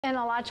And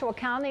Alachua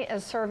County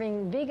is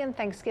serving vegan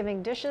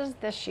Thanksgiving dishes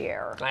this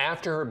year.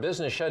 After her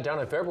business shut down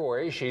in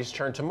February, she's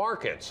turned to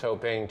markets,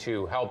 hoping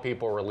to help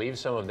people relieve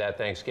some of that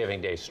Thanksgiving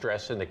Day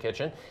stress in the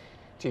kitchen.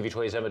 TV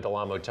 20's Emma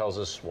Delamo tells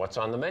us what's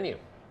on the menu.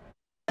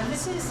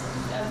 This is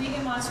a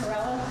vegan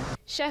mozzarella.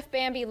 Chef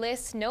Bambi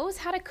Liss knows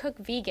how to cook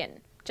vegan.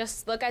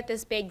 Just look at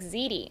this baked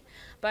ziti.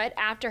 But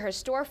after her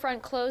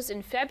storefront closed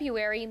in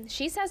February,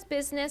 she says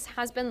business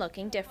has been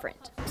looking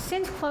different.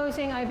 Since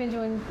closing, I've been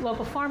doing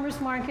local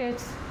farmers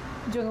markets,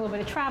 doing a little bit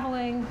of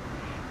traveling,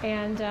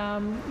 and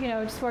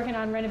just working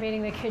on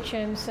renovating the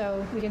kitchen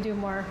so we can do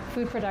more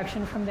food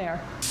production from there.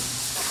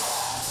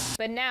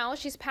 But now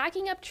she's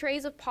packing up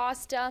trays of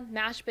pasta,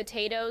 mashed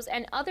potatoes,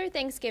 and other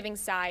Thanksgiving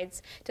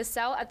sides to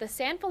sell at the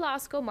San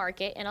Velasco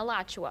market in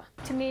Alachua.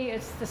 To me,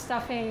 it's the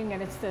stuffing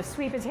and it's the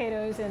sweet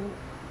potatoes and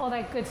all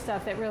that good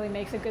stuff that really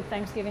makes a good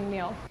Thanksgiving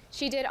meal.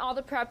 She did all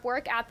the prep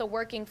work at the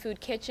Working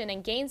Food Kitchen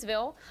in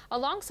Gainesville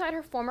alongside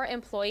her former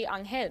employee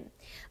Angel.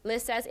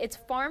 Liz says it's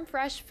farm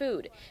fresh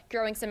food,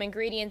 growing some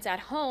ingredients at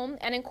home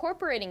and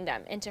incorporating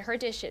them into her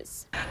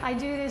dishes. I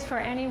do this for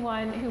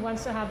anyone who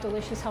wants to have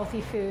delicious,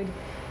 healthy food,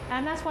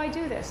 and that's why I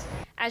do this.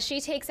 As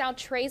she takes out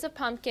trays of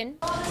pumpkin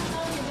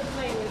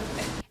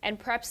and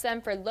preps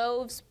them for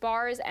loaves,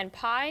 bars, and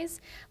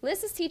pies,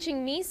 Liz is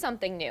teaching me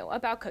something new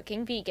about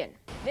cooking vegan.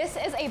 This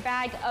is a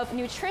bag of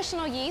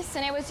nutritional yeast,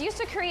 and it was used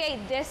to create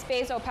this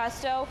basil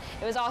pesto.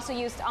 It was also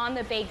used on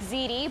the baked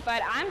ziti,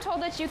 but I'm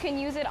told that you can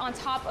use it on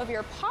top of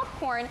your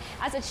popcorn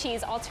as a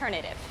cheese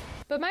alternative.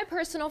 But my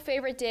personal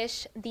favorite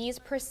dish, these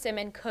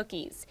persimmon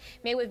cookies,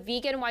 made with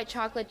vegan white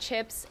chocolate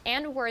chips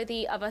and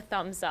worthy of a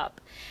thumbs up.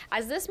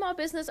 As this small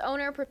business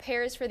owner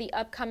prepares for the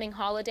upcoming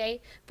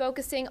holiday,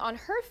 focusing on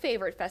her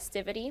favorite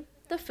festivity,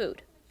 the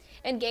food.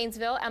 In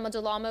Gainesville, Emma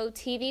Delamo,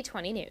 TV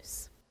 20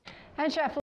 News. And Chef